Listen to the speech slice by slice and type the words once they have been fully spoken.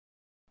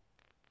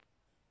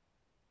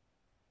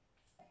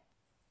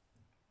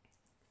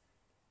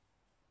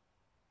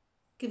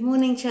Good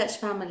morning, church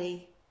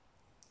family.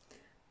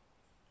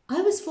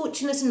 I was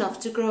fortunate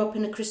enough to grow up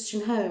in a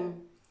Christian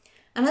home,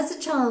 and as a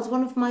child,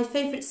 one of my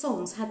favourite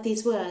songs had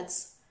these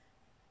words: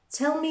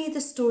 "Tell me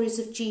the stories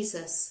of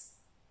Jesus,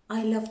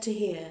 I love to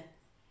hear,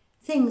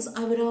 things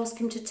I would ask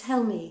him to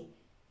tell me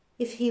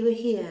if he were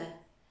here,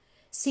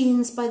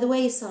 scenes by the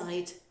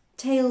wayside,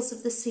 tales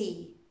of the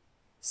sea,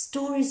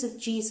 stories of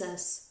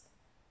Jesus,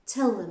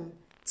 tell them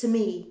to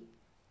me."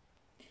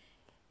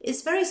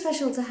 It's very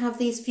special to have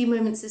these few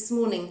moments this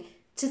morning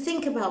to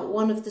think about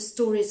one of the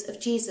stories of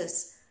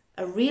Jesus,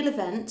 a real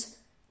event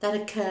that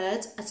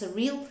occurred at a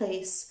real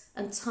place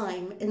and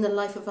time in the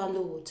life of our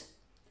Lord.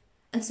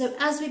 And so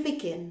as we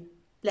begin,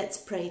 let's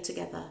pray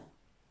together.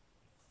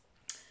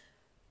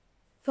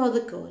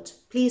 Father God,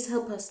 please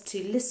help us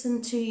to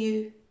listen to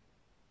you,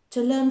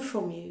 to learn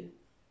from you,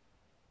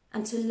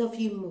 and to love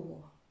you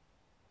more.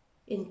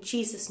 In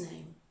Jesus'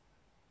 name,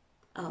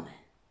 Amen.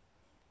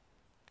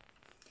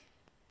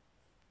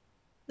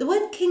 The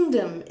word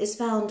kingdom is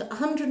found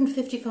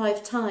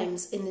 155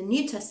 times in the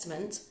New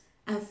Testament,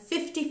 and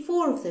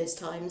 54 of those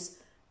times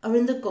are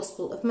in the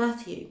Gospel of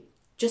Matthew,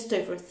 just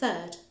over a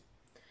third.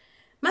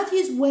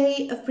 Matthew's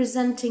way of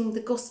presenting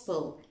the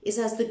Gospel is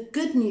as the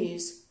good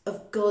news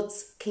of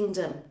God's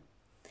kingdom.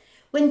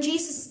 When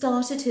Jesus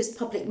started his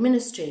public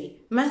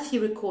ministry, Matthew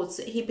records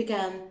that he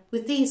began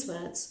with these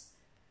words: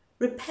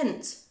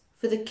 "Repent,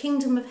 for the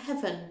kingdom of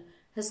heaven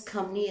has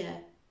come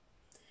near."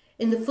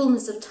 In the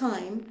fullness of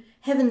time,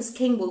 heaven's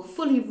king will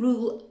fully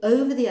rule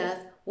over the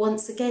earth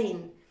once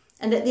again.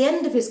 And at the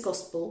end of his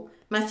gospel,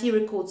 Matthew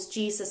records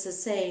Jesus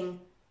as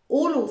saying,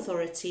 "All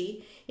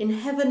authority in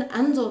heaven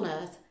and on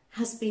earth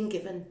has been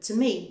given to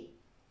me."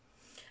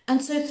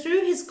 And so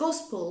through his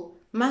gospel,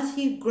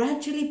 Matthew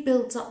gradually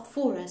builds up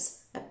for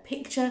us a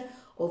picture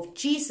of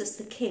Jesus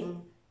the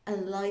King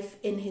and life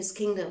in his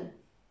kingdom.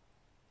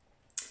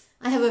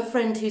 I have a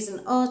friend who's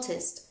an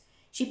artist.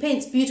 She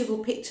paints beautiful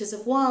pictures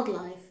of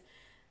wildlife.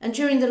 And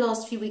during the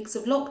last few weeks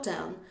of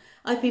lockdown,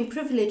 I've been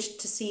privileged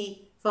to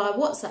see via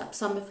WhatsApp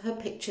some of her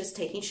pictures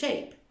taking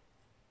shape.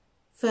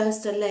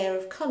 First a layer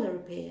of colour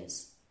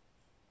appears,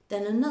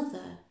 then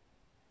another,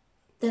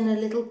 then a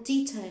little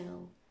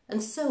detail,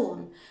 and so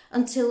on,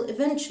 until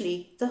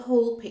eventually the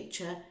whole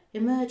picture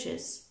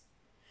emerges.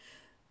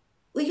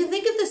 We can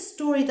think of the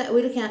story that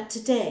we're looking at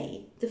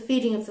today, the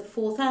feeding of the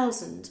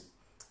 4,000,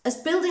 as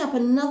building up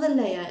another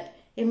layer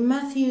in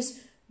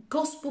Matthew's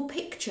gospel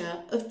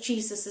picture of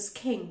Jesus as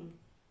King.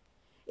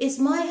 It's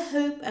my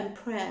hope and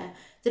prayer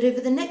that over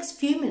the next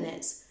few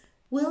minutes,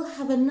 we'll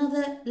have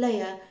another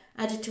layer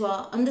added to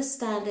our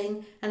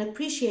understanding and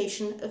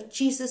appreciation of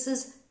Jesus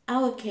as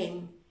our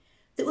King,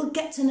 that we'll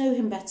get to know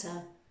him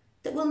better,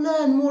 that we'll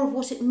learn more of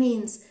what it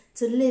means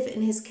to live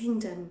in his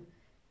kingdom,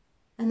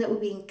 and that we'll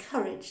be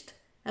encouraged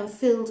and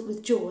filled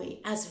with joy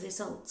as a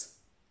result.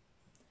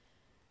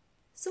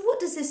 So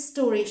what does this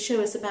story show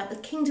us about the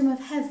kingdom of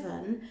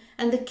heaven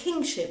and the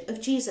kingship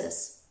of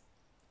Jesus?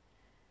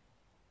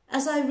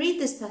 As I read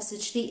this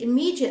passage, the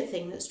immediate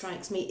thing that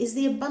strikes me is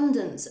the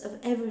abundance of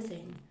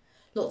everything.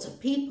 Lots of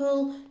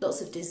people, lots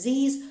of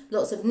disease,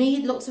 lots of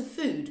need, lots of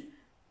food.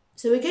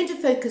 So we're going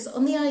to focus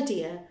on the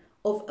idea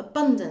of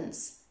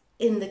abundance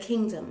in the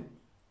kingdom.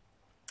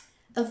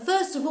 And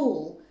first of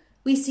all,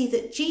 we see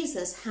that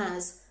Jesus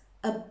has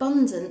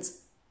abundant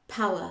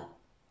power.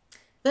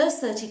 Verse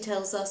 30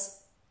 tells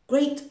us,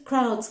 "Great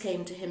crowds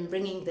came to him,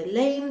 bringing the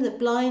lame, the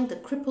blind, the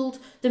crippled,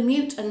 the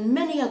mute, and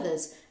many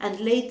others, and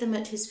laid them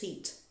at his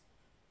feet."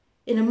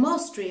 In a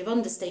mastery of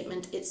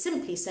understatement, it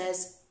simply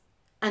says,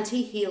 "and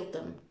he healed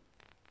them."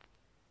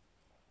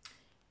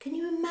 Can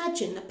you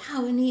imagine the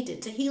power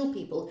needed to heal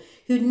people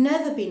who'd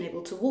never been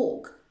able to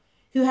walk,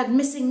 who had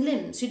missing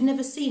limbs, who'd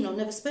never seen or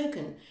never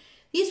spoken?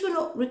 These were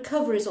not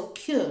recoveries or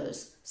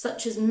cures,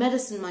 such as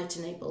medicine might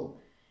enable.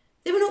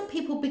 They were not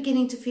people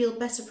beginning to feel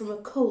better from a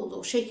cold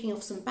or shaking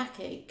off some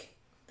backache.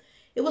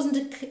 It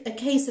wasn't a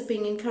case of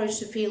being encouraged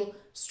to feel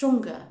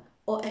stronger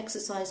or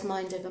exercise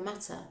mind over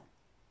matter.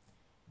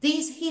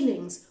 These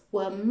healings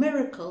were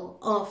miracle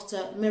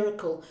after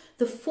miracle,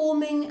 the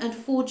forming and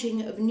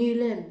forging of new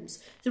limbs,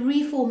 the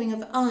reforming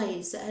of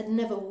eyes that had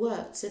never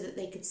worked so that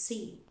they could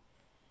see.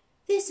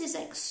 This is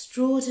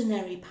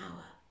extraordinary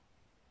power.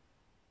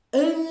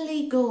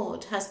 Only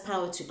God has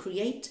power to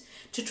create,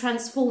 to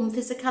transform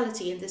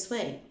physicality in this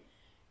way.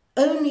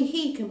 Only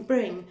he can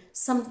bring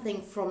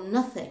something from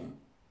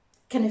nothing,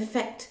 can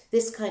effect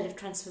this kind of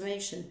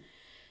transformation.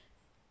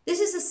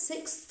 This is the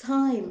 6th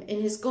time in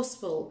his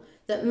gospel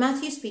that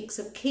Matthew speaks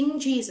of King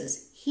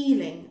Jesus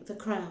healing the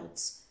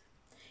crowds.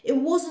 It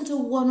wasn't a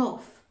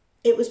one-off.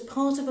 It was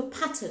part of a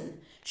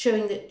pattern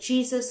showing that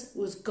Jesus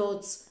was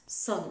God's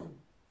Son,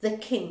 the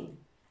King,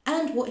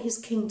 and what his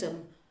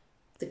kingdom,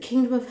 the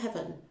kingdom of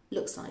heaven,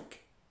 looks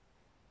like.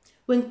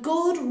 When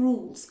God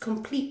rules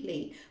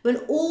completely, when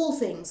all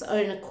things are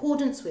in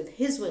accordance with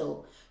his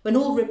will, when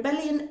all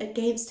rebellion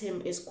against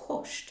him is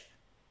quashed,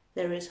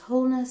 there is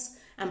wholeness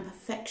and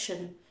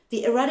perfection,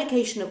 the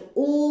eradication of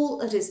all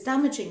that is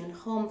damaging and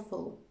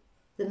harmful,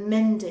 the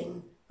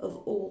mending of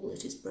all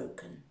that is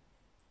broken.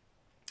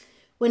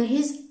 When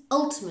his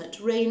ultimate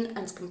reign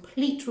and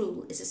complete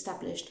rule is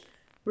established,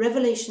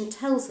 Revelation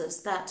tells us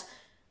that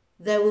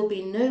there will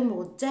be no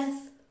more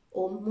death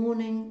or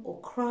mourning or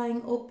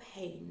crying or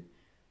pain,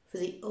 for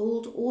the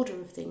old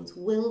order of things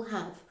will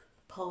have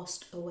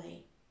passed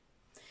away.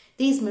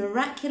 These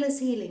miraculous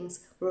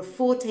healings were a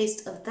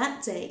foretaste of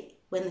that day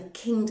when the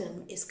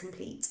kingdom is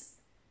complete.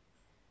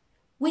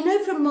 We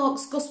know from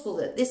Mark's Gospel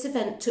that this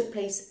event took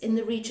place in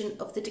the region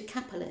of the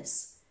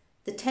Decapolis,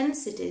 the 10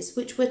 cities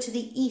which were to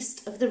the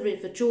east of the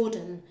River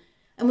Jordan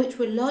and which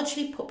were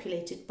largely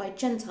populated by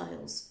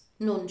Gentiles,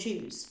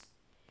 non-Jews.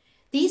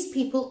 These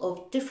people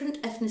of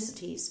different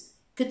ethnicities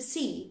could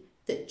see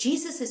that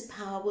Jesus'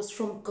 power was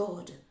from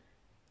God.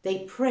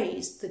 They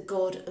praised the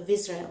God of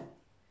Israel.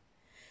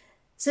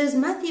 So as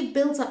Matthew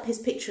builds up his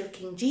picture of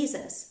King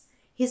Jesus,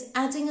 he's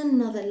adding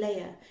another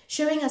layer,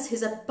 showing us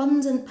his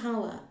abundant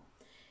power.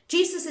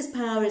 Jesus'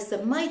 power is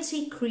the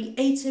mighty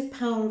creative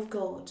power of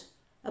God,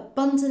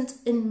 abundant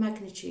in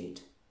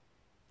magnitude.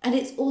 And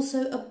it's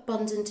also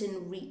abundant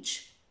in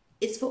reach.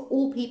 It's for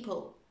all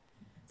people.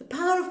 The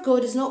power of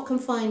God is not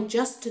confined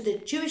just to the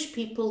Jewish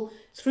people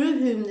through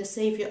whom the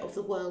Saviour of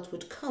the world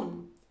would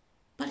come,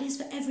 but is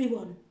for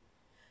everyone,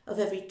 of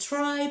every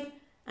tribe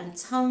and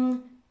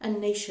tongue and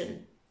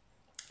nation.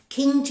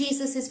 King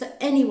Jesus is for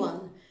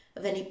anyone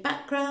of any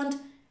background,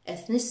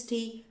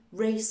 ethnicity,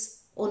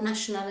 race or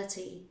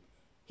nationality.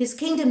 His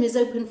kingdom is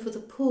open for the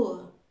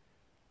poor,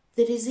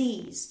 the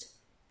diseased,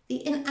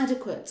 the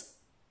inadequate,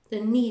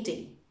 the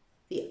needy,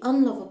 the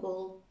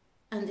unlovable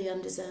and the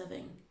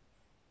undeserving.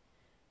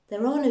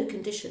 There are no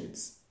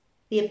conditions.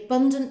 The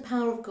abundant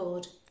power of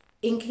God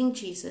in King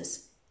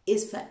Jesus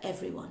is for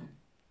everyone.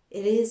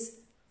 It is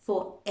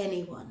for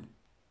anyone.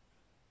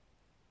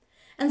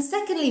 And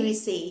secondly, we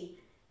see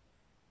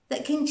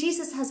that King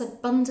Jesus has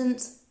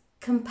abundant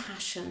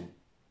compassion.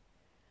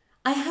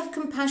 I have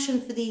compassion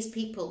for these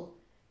people.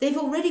 They've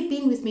already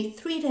been with me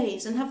 3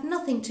 days and have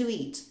nothing to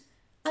eat.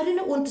 I do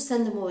not want to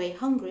send them away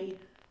hungry,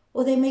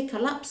 or they may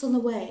collapse on the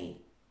way,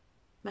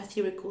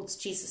 Matthew records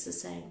Jesus as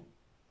saying.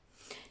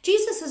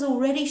 Jesus has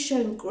already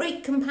shown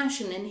great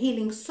compassion in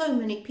healing so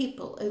many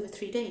people over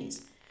 3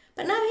 days,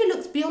 but now he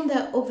looks beyond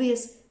their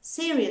obvious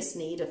serious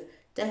need of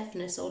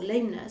deafness or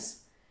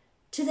lameness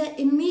to their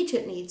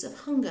immediate needs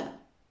of hunger.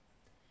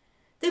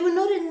 They were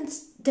not in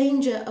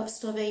danger of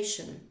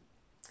starvation.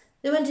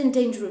 They weren't in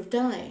danger of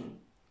dying.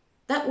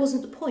 That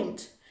wasn't the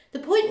point. The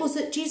point was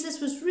that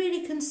Jesus was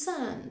really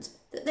concerned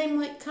that they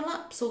might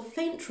collapse or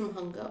faint from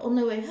hunger on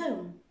their way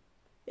home.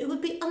 It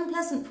would be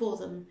unpleasant for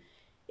them.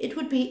 It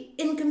would be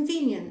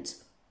inconvenient,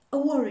 a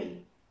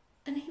worry,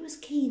 and he was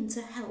keen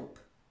to help.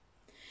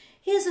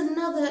 Here's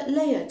another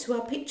layer to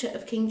our picture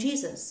of King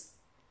Jesus.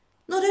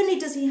 Not only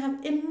does he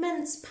have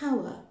immense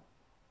power,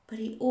 but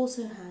he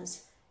also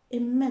has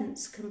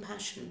immense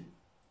compassion.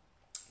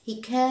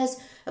 He cares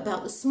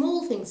about the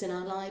small things in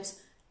our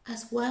lives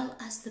as well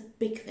as the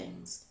big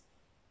things.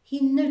 He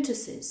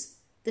notices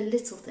the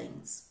little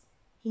things.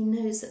 He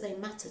knows that they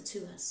matter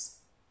to us.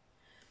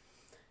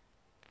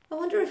 I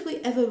wonder if we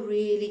ever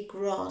really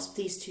grasp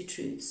these two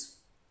truths,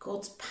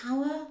 God's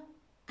power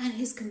and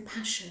his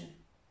compassion.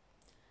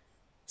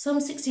 Psalm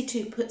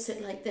 62 puts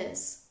it like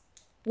this: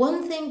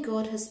 one thing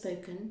God has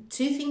spoken,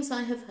 2 things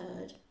I have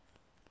heard.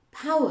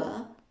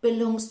 Power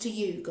belongs to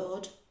you,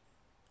 God,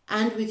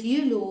 and with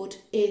you, Lord,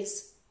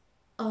 is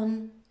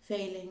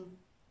unfailing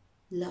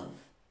love.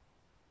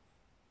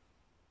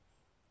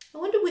 I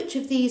wonder which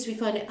of these we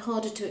find it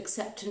harder to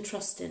accept and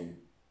trust in,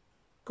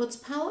 God's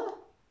power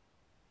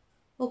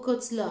or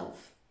God's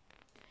love?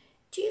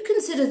 Do you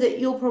consider that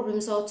your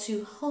problems are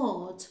too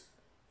hard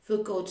for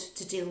God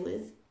to deal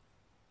with,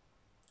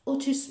 or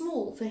too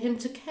small for him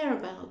to care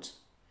about?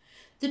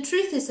 The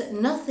truth is that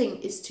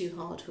nothing is too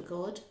hard for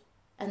God,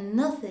 and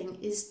nothing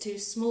is too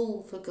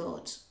small for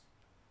God.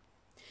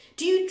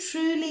 Do you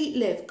truly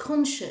live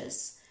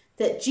conscious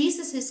that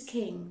Jesus is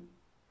King,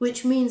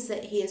 which means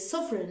that he is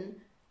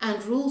sovereign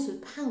and rules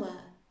with power,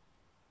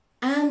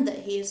 and that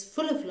he is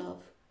full of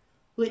love,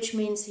 which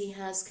means he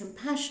has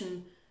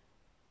compassion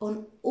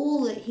on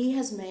all that he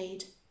has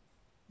made,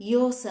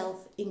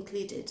 yourself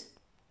included?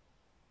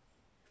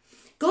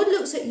 God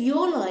looks at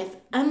your life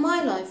and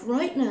my life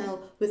right now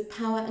with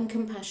power and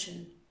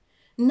compassion.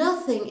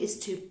 Nothing is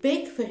too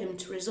big for him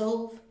to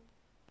resolve.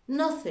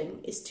 Nothing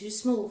is too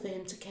small for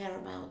him to care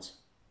about.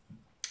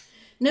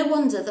 No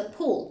wonder that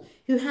Paul,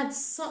 who had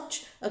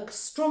such a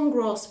strong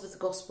grasp of the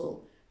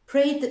gospel,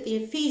 prayed that the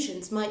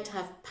Ephesians might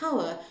have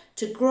power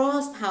to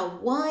grasp how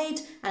wide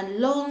and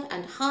long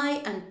and high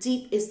and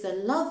deep is the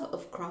love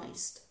of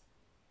Christ,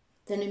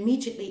 then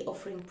immediately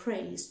offering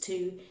praise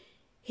to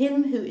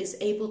him who is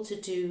able to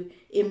do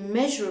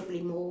immeasurably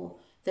more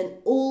than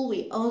all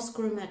we ask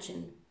or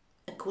imagine,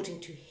 according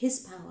to his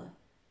power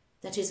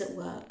that is at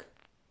work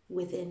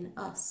within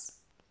us.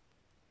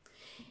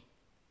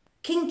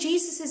 King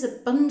Jesus'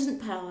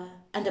 abundant power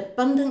and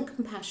abundant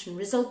compassion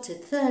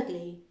resulted,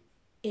 thirdly,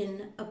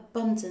 in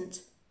abundant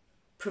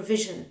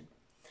provision.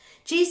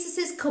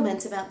 Jesus'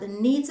 comment about the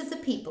needs of the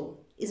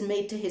people is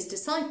made to his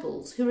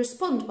disciples, who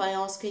respond by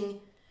asking,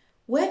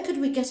 Where could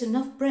we get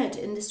enough bread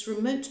in this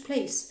remote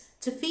place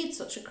to feed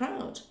such a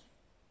crowd?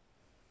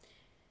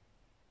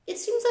 It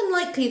seems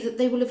unlikely that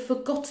they will have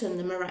forgotten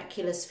the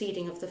miraculous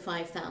feeding of the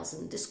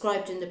 5,000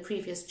 described in the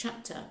previous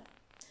chapter,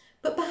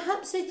 but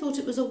perhaps they thought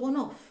it was a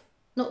one-off,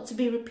 not to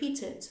be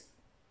repeated.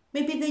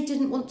 Maybe they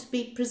didn't want to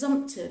be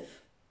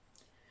presumptive.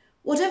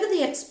 Whatever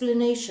the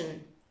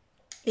explanation,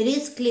 it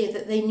is clear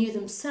that they knew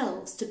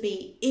themselves to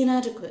be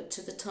inadequate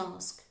to the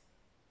task.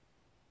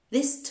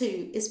 This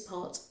too is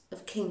part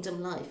of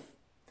kingdom life.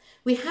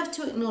 We have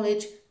to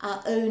acknowledge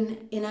our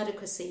own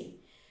inadequacy.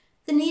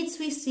 The needs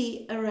we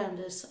see around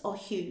us are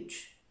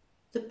huge.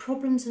 The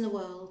problems in the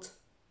world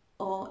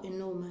are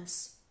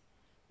enormous.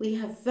 We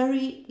have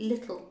very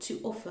little to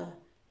offer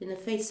in the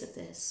face of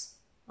this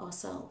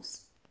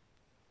ourselves.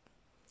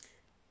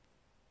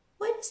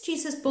 Why does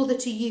Jesus bother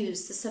to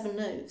use the 7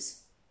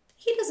 loaves?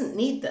 He doesn't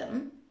need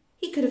them.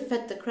 He could have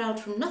fed the crowd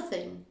from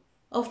nothing.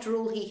 After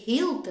all, he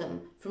healed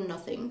them from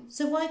nothing,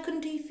 so why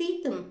couldn't he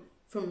feed them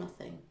from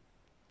nothing?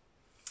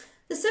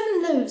 The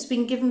 7 loaves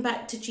being given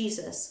back to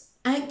Jesus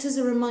act as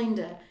a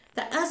reminder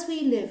that as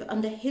we live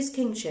under his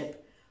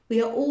kingship,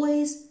 we are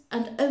always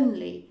and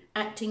only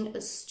acting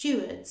as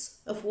stewards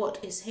of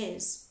what is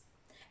his.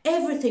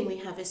 Everything we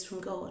have is from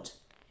God.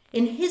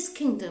 In his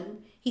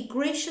kingdom, he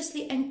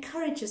graciously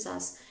encourages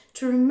us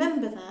to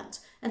remember that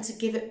and to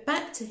give it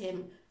back to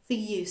him for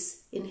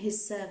use in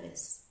his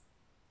service.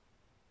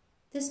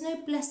 There's no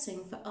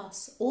blessing for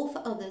us or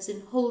for others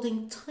in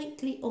holding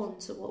tightly on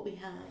to what we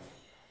have.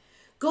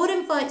 God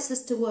invites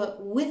us to work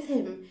with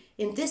him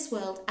in this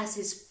world as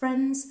his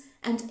friends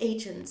and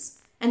agents,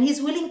 and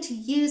he's willing to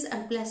use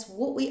and bless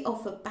what we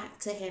offer back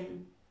to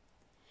him.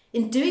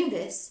 In doing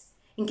this,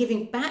 in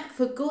giving back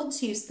for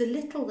God's use the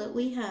little that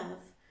we have,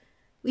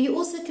 we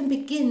also can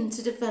begin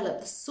to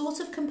develop the sort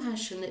of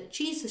compassion that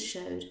Jesus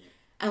showed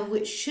and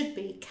which should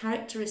be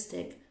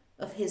characteristic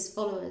of his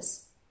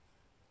followers.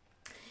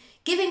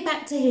 Giving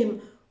back to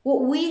him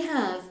what we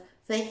have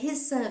for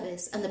his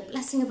service and the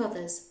blessing of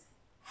others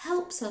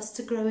helps us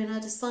to grow in our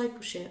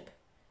discipleship,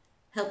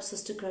 helps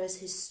us to grow as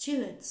his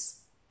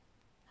stewards,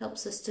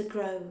 helps us to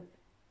grow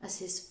as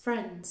his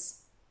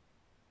friends.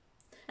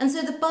 And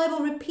so the Bible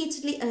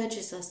repeatedly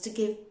urges us to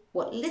give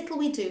what little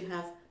we do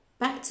have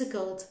back to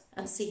God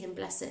and see him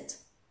bless it.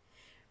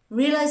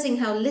 Realising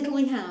how little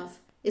we have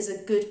is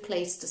a good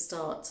place to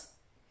start.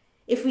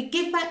 If we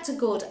give back to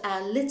God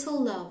our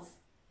little love,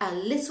 our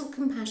little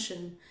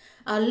compassion,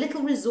 our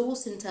little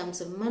resource in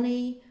terms of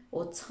money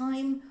or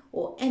time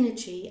or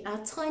energy, our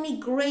tiny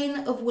grain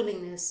of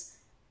willingness,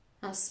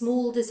 our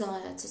small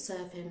desire to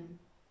serve him,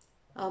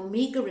 our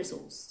meagre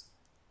resource,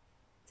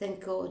 then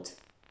God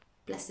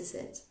blesses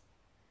it.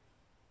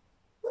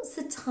 What's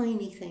the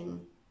tiny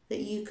thing that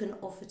you can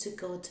offer to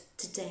God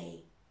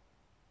today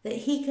that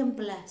he can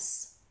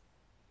bless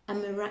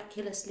and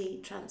miraculously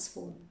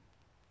transform?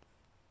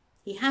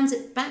 He hands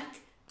it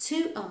back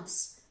to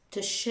us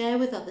to share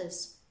with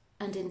others,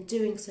 and in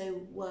doing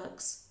so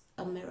works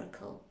a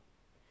miracle.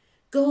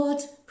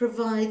 God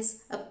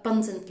provides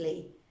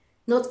abundantly,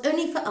 not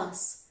only for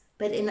us,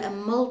 but in a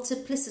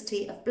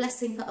multiplicity of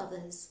blessing for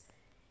others.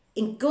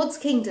 In God's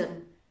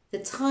kingdom, the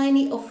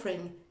tiny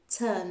offering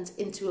turned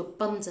into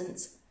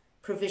abundant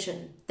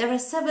provision. There are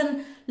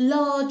 7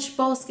 large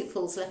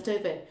basketfuls left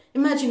over.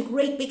 Imagine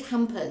great big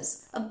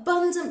hampers,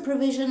 abundant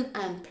provision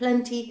and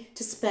plenty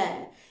to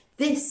spare.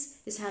 This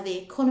is how the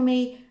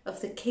economy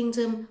of the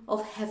kingdom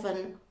of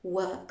heaven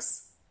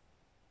works.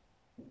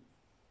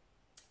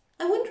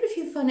 I wonder if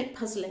you find it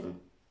puzzling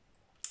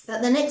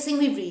that the next thing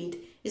we read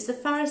is the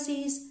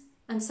Pharisees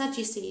and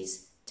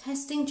Sadducees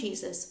testing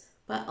Jesus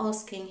by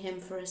asking him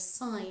for a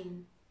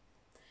sign.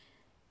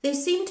 They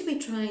seem to be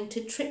trying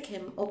to trick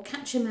him or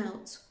catch him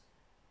out,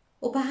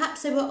 or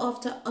perhaps they were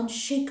after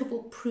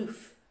unshakable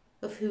proof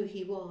of who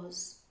he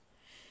was.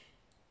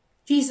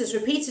 Jesus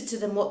repeated to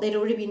them what they'd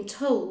already been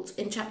told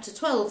in chapter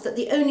 12, that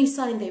the only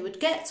sign they would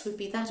get would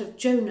be that of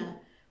Jonah,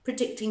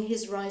 predicting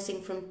his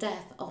rising from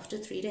death after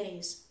 3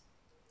 days.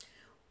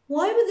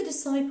 Why were the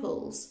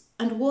disciples,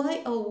 and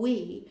why are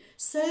we,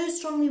 so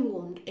strongly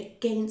warned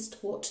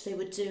against what they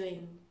were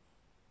doing?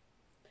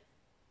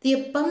 The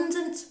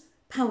abundant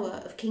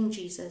power of King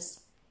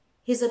Jesus,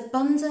 his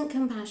abundant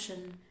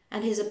compassion,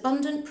 and his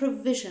abundant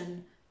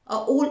provision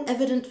are all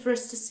evident for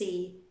us to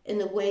see in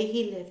the way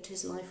he lived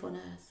his life on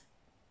earth.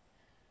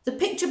 The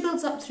picture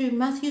builds up through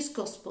Matthew's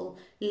Gospel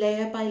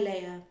layer by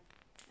layer,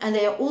 and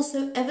they are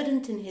also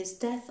evident in his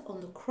death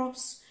on the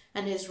cross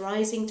and his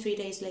rising 3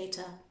 days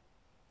later.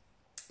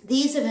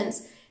 These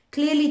events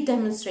clearly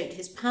demonstrate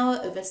his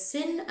power over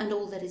sin and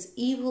all that is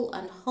evil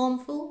and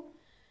harmful,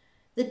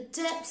 the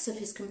depths of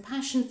his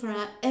compassion for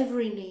our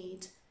every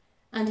need,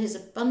 and his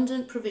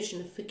abundant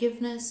provision of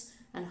forgiveness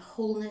and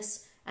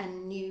wholeness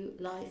and new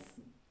life.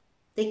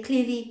 They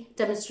clearly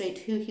demonstrate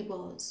who he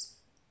was,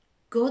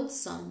 God's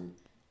Son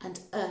and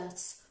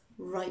earth's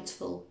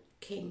rightful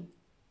King.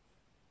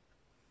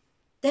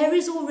 There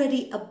is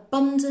already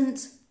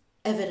abundant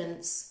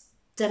evidence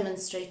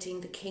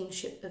demonstrating the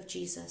kingship of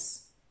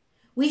Jesus.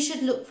 We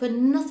should look for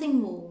nothing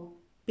more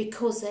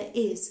because there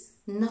is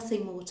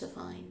nothing more to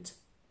find.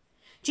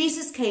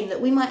 Jesus came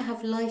that we might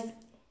have life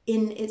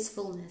in its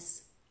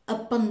fullness,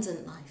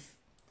 abundant life.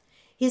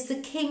 He is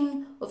the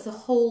King of the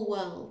whole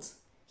world.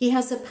 He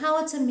has the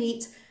power to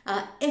meet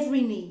our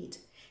every need.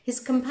 His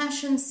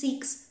compassion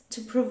seeks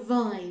to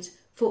provide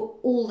for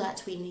all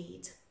that we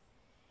need.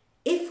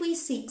 If we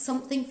seek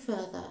something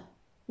further,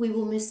 we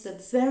will miss the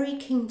very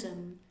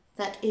kingdom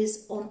that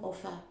is on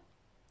offer.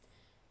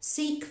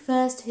 Seek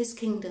first his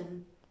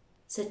kingdom,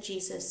 said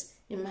Jesus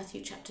in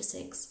Matthew chapter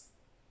 6,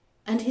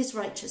 and his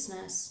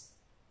righteousness,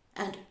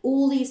 and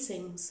all these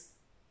things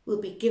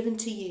will be given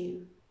to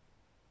you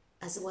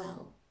as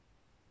well.